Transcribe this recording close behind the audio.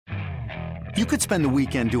You could spend the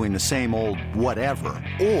weekend doing the same old whatever,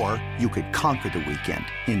 or you could conquer the weekend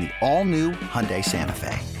in the all-new Hyundai Santa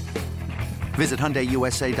Fe. Visit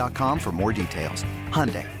HyundaiUSA.com for more details.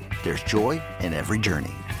 Hyundai, there's joy in every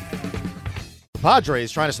journey.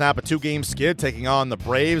 Padres trying to snap a 2-game skid, taking on the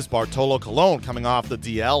Braves. Bartolo Colon coming off the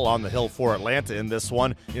DL on the hill for Atlanta in this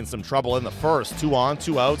one. In some trouble in the first. 2 on,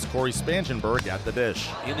 2 outs. Corey Spangenberg at the dish.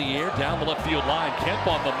 In the air, down the left field line. Kemp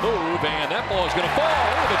on the move, and that ball is going to fall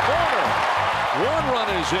into the corner. 1 run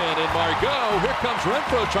is in, and Margot. Here comes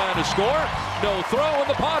Renfroe trying to score. No throw, and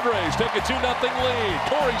the Padres take a 2-0 lead.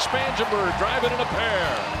 Corey Spangenberg driving in a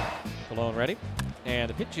pair. Colon ready. And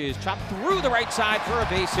the pitch is chopped through the right side for a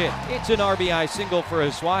base hit. It's an RBI single for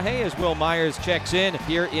Asuaje as Will Myers checks in.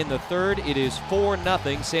 Here in the third, it is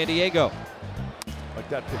 4-0 San Diego. Like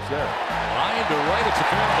that pitch there. Line to right, it's a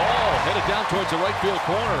fair ball. Headed down towards the right field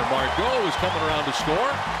corner. Margot is coming around to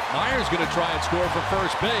score. Myers going to try and score from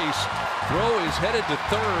first base. Throw is headed to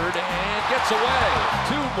third and gets away.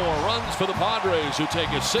 2 more runs for the Padres, who take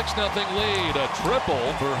a 6-0 lead. A triple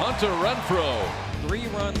for Hunter Renfroe.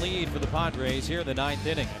 3-run lead for the Padres here in the 9th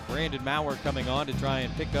inning. Brandon Maurer coming on to try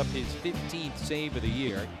and pick up his 15th save of the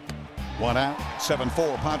year. 1 out,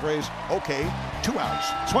 7-4 Padres. Okay, 2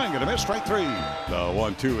 outs. Swing and a miss, strike 3. The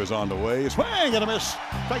 1-2 is on the way. Swing and a miss,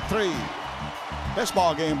 strike 3. This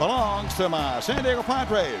ball game belongs to my San Diego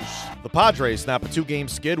Padres. The Padres snap a 2-game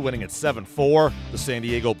skid, winning at 7-4. The San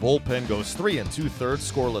Diego bullpen goes 3 2/3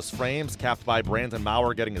 scoreless frames, capped by Brandon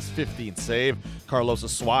Maurer getting his 15th save. Carlos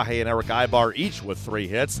Asuaje and Eric Ibar each with 3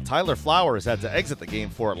 hits. Tyler Flowers had to exit the game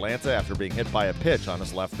for Atlanta after being hit by a pitch on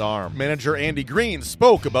his left arm. Manager Andy Green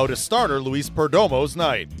spoke about his starter Luis Perdomo's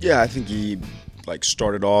night. Yeah, I think he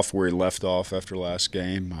started off where he left off after last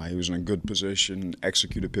game. He was in a good position,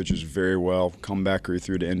 executed pitches very well. Comebacker he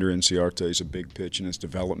threw to Ender Inciarte is a big pitch in his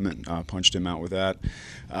development. Punched him out with that.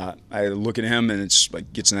 I look at him and it's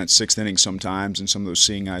like gets in that 6th inning sometimes, and some of those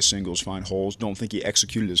seeing eye singles find holes. Don't think he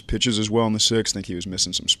executed his pitches as well in the 6th. Think he was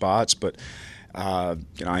missing some spots, but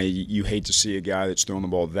you hate to see a guy that's throwing the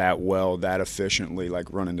ball that well, that efficiently,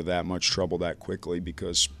 like run into that much trouble that quickly,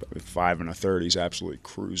 because 5 1/3 he's absolutely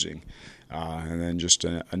cruising. And then just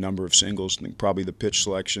a number of singles. I think probably the pitch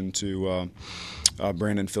selection to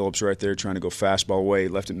Brandon Phillips right there, trying to go fastball away,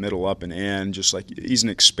 left it middle up and in. Just like he's an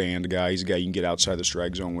expand guy. He's a guy you can get outside the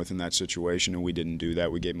strike zone with in that situation, and we didn't do that.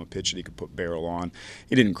 We gave him a pitch that he could put barrel on.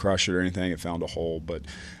 He didn't crush it or anything. It found a hole. But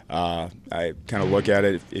I kind of look at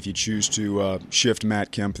it, if you choose to shift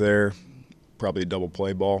Matt Kemp there, probably a double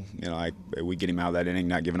play ball. We get him out of that inning,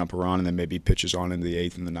 not giving up a run, and then maybe pitches on into the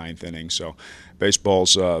 8th and the 9th inning. So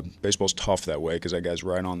baseball's tough that way, because that guy's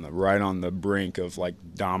right on the brink of like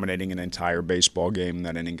dominating an entire baseball game, and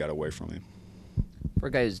that inning got away from him. For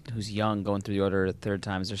a guy who's young, going through the order a 3rd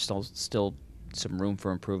time, is there still some room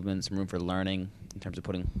for improvement, some room for learning in terms of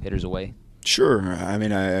putting hitters away? Sure. I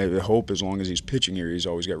mean, I hope as long as he's pitching here, he's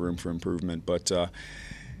always got room for improvement. But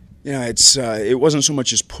it wasn't so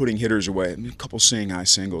much as putting hitters away. I mean, a couple seeing eye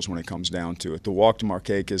singles when it comes down to it. The walk to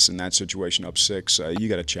Markakis in that situation up 6, you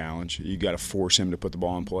got to challenge. You got to force him to put the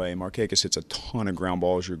ball in play. Markakis hits a ton of ground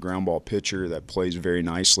balls. You're a ground ball pitcher that plays very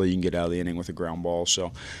nicely. You can get out of the inning with a ground ball.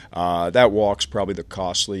 So that walk's probably the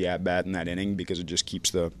costly at bat in that inning, because it just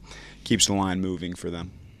keeps the line moving for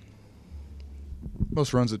them.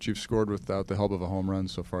 Most runs that you've scored without the help of a home run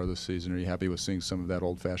so far this season, are you happy with seeing some of that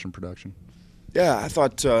old-fashioned production? Yeah, I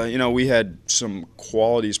thought, we had some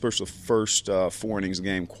quality, especially the first 4 innings of the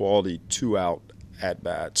game, quality 2-out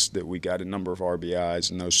at-bats that we got a number of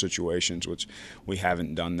RBIs in those situations, which we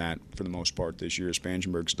haven't done that for the most part this year.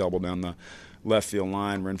 Spangenberg's double down the left field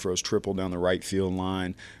line, Renfroe's triple down the right field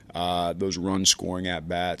line. Those run-scoring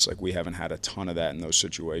at-bats, like we haven't had a ton of that in those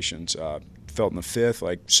situations. Felt in the 5th,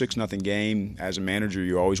 like 6-0 game. As a manager,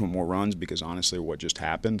 you always want more runs, because honestly, what just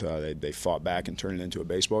happened, they fought back and turned it into a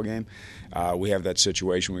baseball game. We have that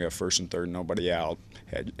situation. We got 1st and 3rd, nobody out.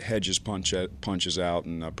 Hedges punches out,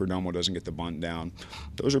 and Perdomo doesn't get the bunt down.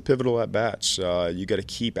 Those are pivotal at bats. You got to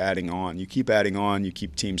keep adding on. You keep adding on. You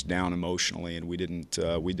keep teams down emotionally, and we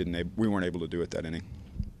weren't able to do it that inning.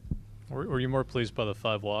 Were you more pleased by the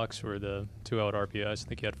 5 walks or the 2-out RBIs? I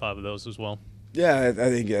think you had 5 of those as well. Yeah, I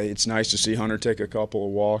think it's nice to see Hunter take a couple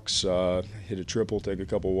of walks, hit a triple, take a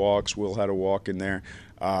couple of walks. Will had a walk in there.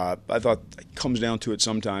 I thought it comes down to it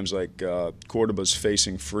sometimes, like Cordoba's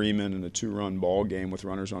facing Freeman in a 2-run ball game with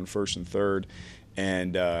runners on 1st and 3rd,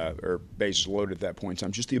 and or bases loaded at that point in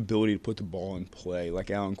time. Just the ability to put the ball in play.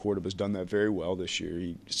 Like Alan Cordova's done that very well this year.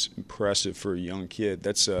 He's impressive for a young kid.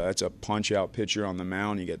 That's a punch-out pitcher on the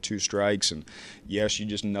mound. You got 2 strikes, and yes, you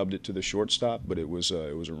just nubbed it to the shortstop, but it was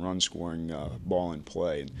a run-scoring ball in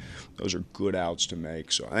play. And those are good outs to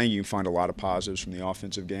make. So I think you can find a lot of positives from the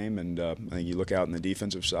offensive game, and I think you look out on the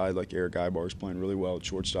defensive side, like Eric Ibar is playing really well at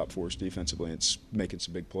shortstop for us defensively. It's making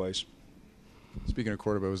some big plays. Speaking of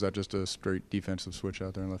Cordova, was that just a straight defensive switch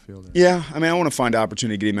out there in left field? Or? Yeah, I mean, I want to find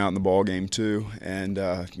opportunity to get him out in the ball game too. And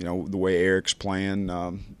the way Eric's playing,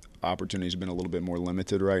 opportunities have been a little bit more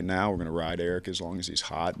limited right now. We're going to ride Eric as long as he's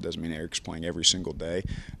hot. Doesn't mean Eric's playing every single day.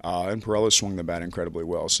 And Pirela swung the bat incredibly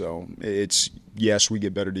well. So yes, we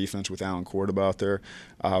get better defense with Alan Cordova out there,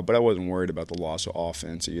 but I wasn't worried about the loss of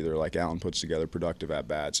offense either. Like Alan puts together productive at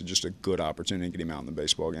bats. It's just a good opportunity to get him out in the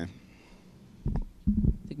baseball game.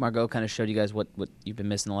 I think Margot kind of showed you guys what you've been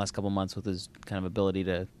missing the last couple months with his kind of ability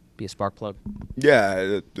to be a spark plug.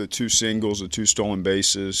 Yeah, the 2 singles, the 2 stolen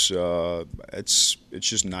bases. It's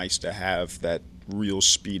just nice to have that real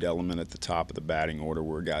speed element at the top of the batting order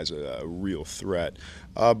where a guy's a real threat.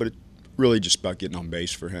 But it's really just about getting on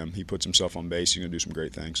base for him. He puts himself on base. He's going to do some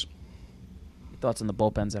great things. Thoughts on the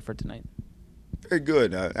bullpen's effort tonight? Very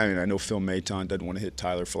good. I mean, I know Phil Maton doesn't want to hit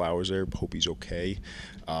Tyler Flowers there. Hope he's okay.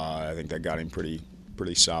 I think that got him pretty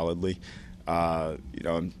solidly. Outside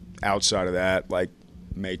of that, like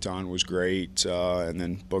Maton was great, and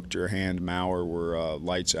then Buchter, Hand, Maurer were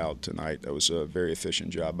lights out tonight. That was a very efficient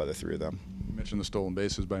job by the 3 of them. You mentioned the stolen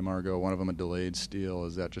bases by Margot. One of them a delayed steal.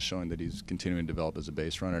 Is that just showing that he's continuing to develop as a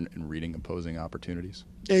base runner and reading opposing opportunities?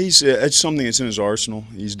 Yeah, it's something that's in his arsenal.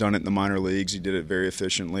 He's done it in the minor leagues. He did it very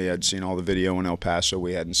efficiently. I'd seen all the video in El Paso.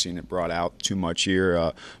 We hadn't seen it brought out too much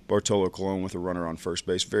here. Bartolo Colon with a runner on first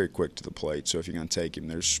base, very quick to the plate. So if you're going to take him,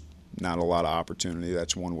 there's not a lot of opportunity.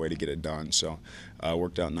 That's one way to get it done. So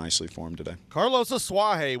worked out nicely for him today. Carlos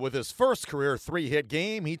Asuaje with his first career 3-hit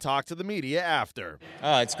game. He talked to the media after.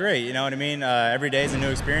 It's great. You know what I mean? Every day is a new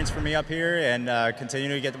experience for me up here, and continue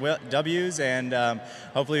to get W's, and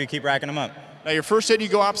hopefully we keep racking them up. Now, your first hit, you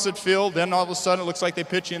go opposite field. Then all of a sudden it looks like they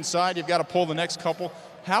pitch you inside. You've got to pull the next couple.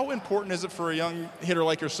 How important is it for a young hitter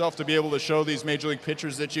like yourself to be able to show these major league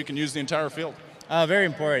pitchers that you can use the entire field? Very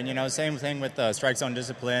important. Same thing with strike zone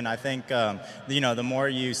discipline. I think, the more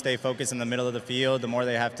you stay focused in the middle of the field, the more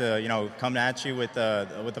they have to, come at you with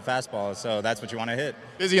the fastball. So that's what you want to hit.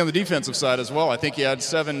 Busy on the defensive side as well. I think you had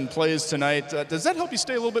 7 plays tonight. Does that help you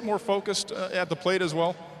stay a little bit more focused at the plate as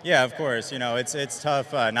well? Yeah, of course. It's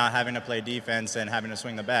tough not having to play defense and having to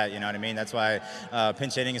swing the bat. You know what I mean? That's why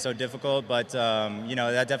pinch hitting is so difficult. But,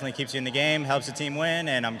 that definitely keeps you in the game, helps the team win,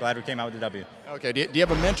 and I'm glad we came out with the W. Okay. Do you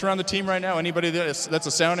have a mentor on the team right now? Anybody that's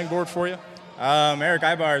a sounding board for you? Eric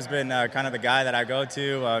Ibar has been kind of the guy that I go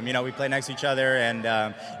to. We play next to each other,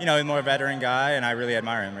 and, he's more a veteran guy, and I really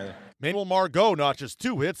admire him, really. Manuel Margot notches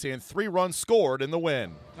 2 hits and 3 runs scored in the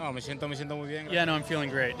win. Yeah, no, I'm feeling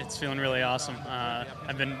great. It's feeling really awesome.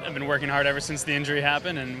 I've been working hard ever since the injury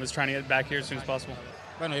happened and was trying to get back here as soon as possible.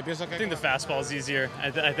 I think the fastball is easier.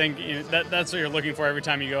 I think that's what you're looking for every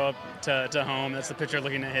time you go up to home. That's the pitcher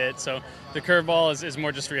looking to hit. So the curveball is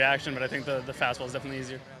more just reaction, but I think the fastball is definitely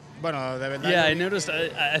easier. Yeah, I noticed.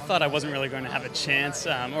 I thought I wasn't really going to have a chance,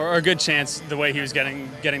 or a good chance, the way he was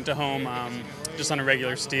getting to home, just on a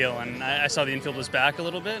regular steal. And I saw the infield was back a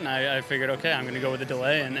little bit, and I figured, okay, I'm going to go with a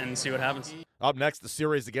delay and see what happens. Up next, the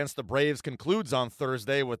series against the Braves concludes on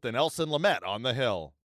Thursday with the Nelson Lamet on the hill.